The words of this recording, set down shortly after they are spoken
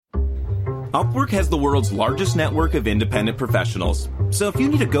Upwork has the world's largest network of independent professionals. So if you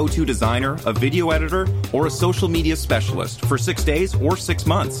need a go-to designer, a video editor, or a social media specialist for 6 days or 6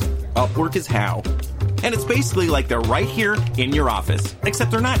 months, Upwork is how. And it's basically like they're right here in your office, except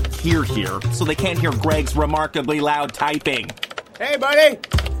they're not here, so they can't hear Greg's remarkably loud typing. Hey, buddy!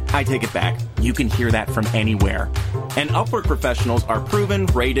 I take it back. You can hear that from anywhere. And Upwork professionals are proven,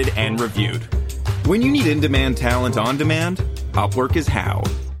 rated, and reviewed. When you need in-demand talent on demand, Upwork is how.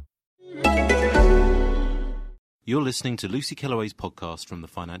 You're listening to Lucy Kellaway's podcast from the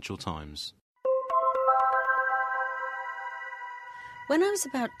Financial Times. When I was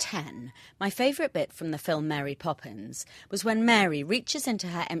about 10, my favourite bit from the film Mary Poppins was when Mary reaches into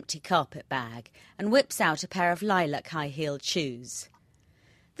her empty carpet bag and whips out a pair of lilac high-heeled shoes.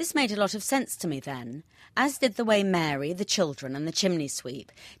 This made a lot of sense to me then, as did the way Mary, the children and the chimney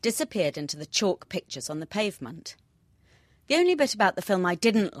sweep disappeared into the chalk pictures on the pavement. The only bit about the film I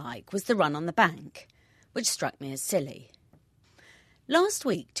didn't like was the run on the bank, which struck me as silly. Last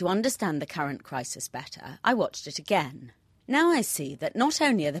week, to understand the current crisis better, I watched it again. Now I see that not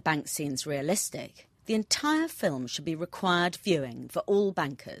only are the bank scenes realistic, the entire film should be required viewing for all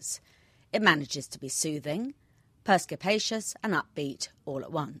bankers. It manages to be soothing, perspicacious and upbeat all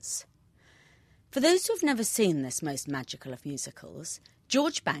at once. For those who have never seen this most magical of musicals,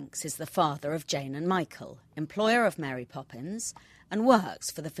 George Banks is the father of Jane and Michael, employer of Mary Poppins, and works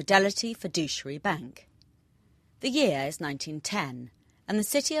for the Fidelity Fiduciary Bank. The year is 1910, and the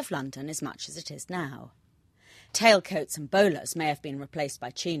City of London is much as it is now. Tailcoats and bowlers may have been replaced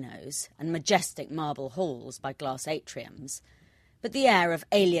by chinos, and majestic marble halls by glass atriums, but the air of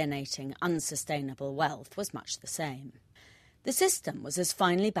alienating, unsustainable wealth was much the same. The system was as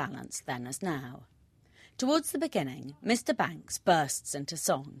finely balanced then as now. Towards the beginning, Mr. Banks bursts into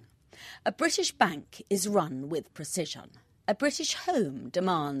song. A British bank is run with precision. A British home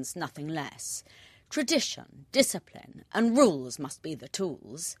demands nothing less. Tradition, discipline, and rules must be the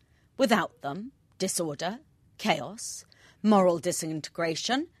tools. Without them, disorder, chaos, moral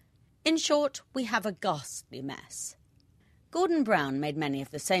disintegration. In short, we have a ghastly mess. Gordon Brown made many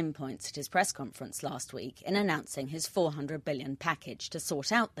of the same points at his press conference last week in announcing his $400 billion package to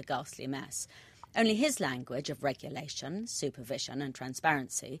sort out the ghastly mess, only his language of regulation, supervision and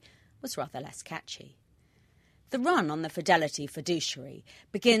transparency was rather less catchy. The run on the Fidelity Fiduciary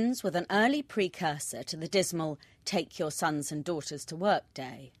begins with an early precursor to the dismal "Take your sons and daughters to work"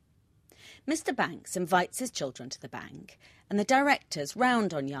 day. Mr. Banks invites his children to the bank, and the directors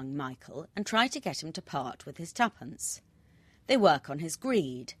round on young Michael and try to get him to part with his tuppence. They work on his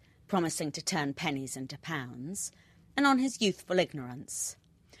greed, promising to turn pennies into pounds, and on his youthful ignorance.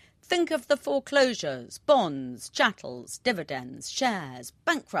 Think of the foreclosures, bonds, chattels, dividends, shares,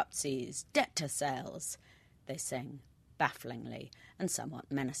 bankruptcies, debtor sales, they sing, bafflingly and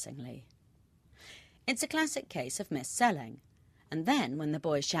somewhat menacingly. It's a classic case of mis-selling, and then when the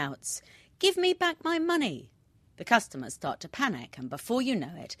boy shouts, "Give me back my money," the customers start to panic, and before you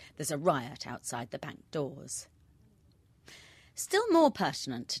know it, there's a riot outside the bank doors. Still more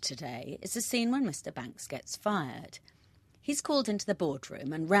pertinent to today is the scene when Mr. Banks gets fired. He's called into the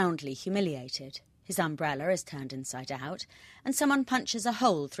boardroom and roundly humiliated. His umbrella is turned inside out, and someone punches a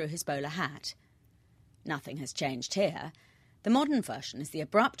hole through his bowler hat. Nothing has changed here. The modern version is the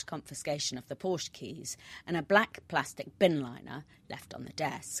abrupt confiscation of the Porsche keys and a black plastic bin liner left on the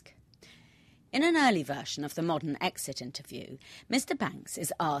desk. In an early version of the modern exit interview, Mr. Banks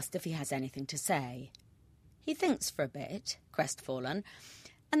is asked if he has anything to say. He thinks for a bit, crestfallen,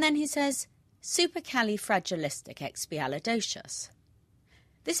 and then he says, "supercalifragilistic.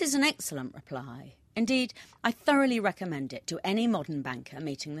 This is an excellent reply. Indeed, I thoroughly recommend it to any modern banker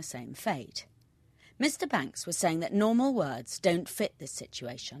meeting the same fate. Mr. Banks was saying that normal words don't fit this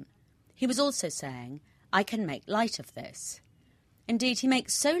situation. He was also saying, I can make light of this. Indeed, he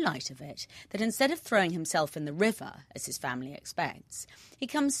makes so light of it that instead of throwing himself in the river, as his family expects, he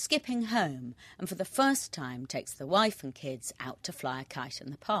comes skipping home and for the first time takes the wife and kids out to fly a kite in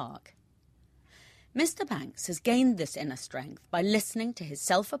the park. Mr. Banks has gained this inner strength by listening to his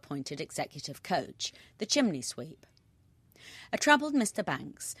self-appointed executive coach, the chimney sweep. A troubled Mr.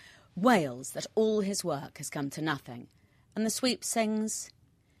 Banks wails that all his work has come to nothing, and the sweep sings,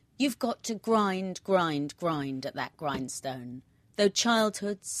 "You've got to grind, grind, grind at that grindstone, though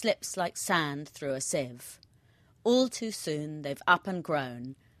childhood slips like sand through a sieve. All too soon they've up and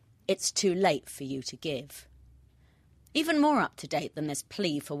grown, it's too late for you to give." Even more up-to-date than this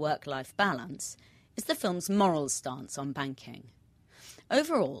plea for work-life balance is the film's moral stance on banking.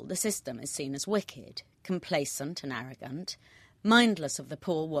 Overall, the system is seen as wicked, complacent and arrogant, mindless of the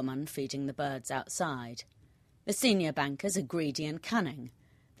poor woman feeding the birds outside. The senior bankers are greedy and cunning.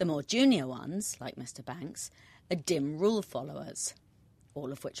 The more junior ones, like Mr. Banks, are dim rule followers,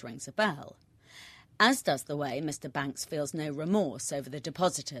 all of which rings a bell, as does the way Mr. Banks feels no remorse over the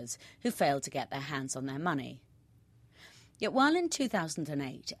depositors who failed to get their hands on their money. Yet while in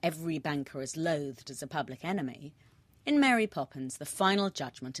 2008 every banker is loathed as a public enemy, in Mary Poppins the final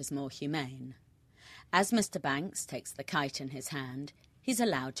judgment is more humane. As Mr. Banks takes the kite in his hand, he's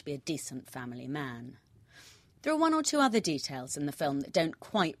allowed to be a decent family man. There are one or two other details in the film that don't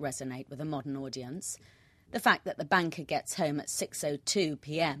quite resonate with a modern audience. The fact that the banker gets home at 6:02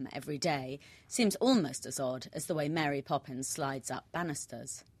 p.m. every day seems almost as odd as the way Mary Poppins slides up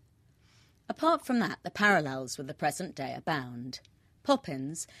banisters. Apart from that, the parallels with the present day abound.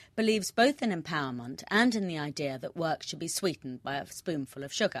 Poppins believes both in empowerment and in the idea that work should be sweetened by a spoonful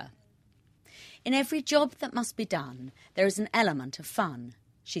of sugar. In every job that must be done, there is an element of fun,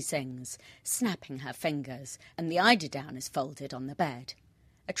 she sings, snapping her fingers, and the eiderdown is folded on the bed.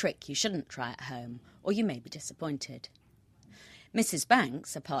 A trick you shouldn't try at home, or you may be disappointed. Mrs.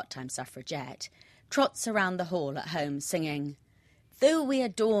 Banks, a part-time suffragette, trots around the hall at home singing, "Though we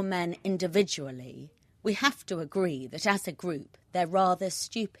adore men individually, we have to agree that as a group they're rather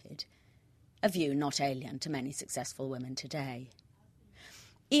stupid," a view not alien to many successful women today.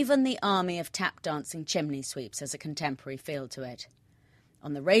 Even the army of tap-dancing chimney sweeps has a contemporary feel to it.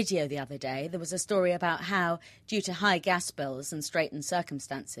 On the radio the other day, there was a story about how, due to high gas bills and straitened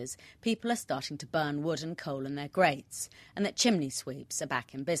circumstances, people are starting to burn wood and coal in their grates, and that chimney sweeps are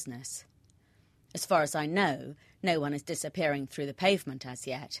back in business. As far as I know, no one is disappearing through the pavement as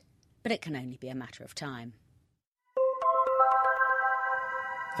yet, but it can only be a matter of time.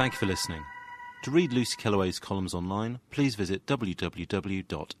 Thank you for listening. To read Lucy Kellaway's columns online, please visit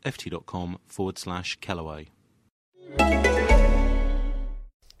www.ft.com/Kellaway.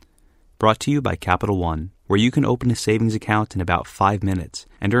 Brought to you by Capital One, where you can open a savings account in about 5 minutes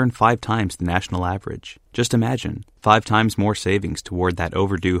and earn 5 times the national average. Just imagine, 5 times more savings toward that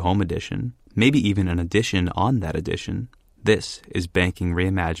overdue home edition, maybe even an addition on that addition. This is banking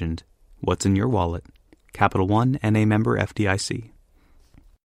reimagined. What's in your wallet? Capital One, N.A. member FDIC.